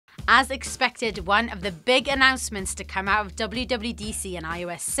As expected, one of the big announcements to come out of WWDC and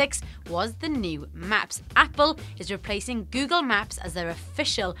iOS 6 was the new Maps. Apple is replacing Google Maps as their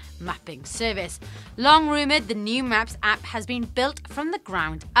official mapping service. Long rumoured, the new Maps app has been built from the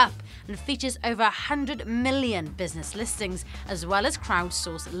ground up and features over 100 million business listings, as well as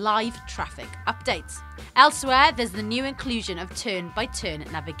crowdsourced live traffic updates. Elsewhere, there's the new inclusion of turn-by-turn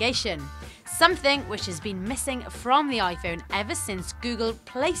navigation, something which has been missing from the iPhone ever since Google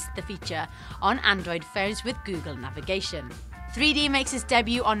placed the feature on Android phones with Google Navigation. 3D makes its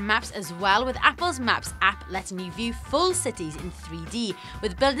debut on Maps as well, with Apple's Maps app letting you view full cities in 3D,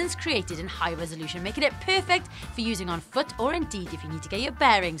 with buildings created in high resolution, making it perfect for using on foot or indeed if you need to get your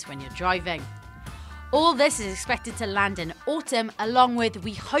bearings when you're driving. All this is expected to land in autumn, along with,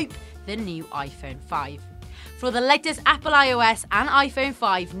 we hope, the new iPhone 5. For the latest Apple iOS and iPhone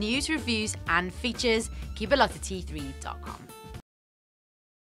 5 news, reviews and features, keep it locked to t3.com.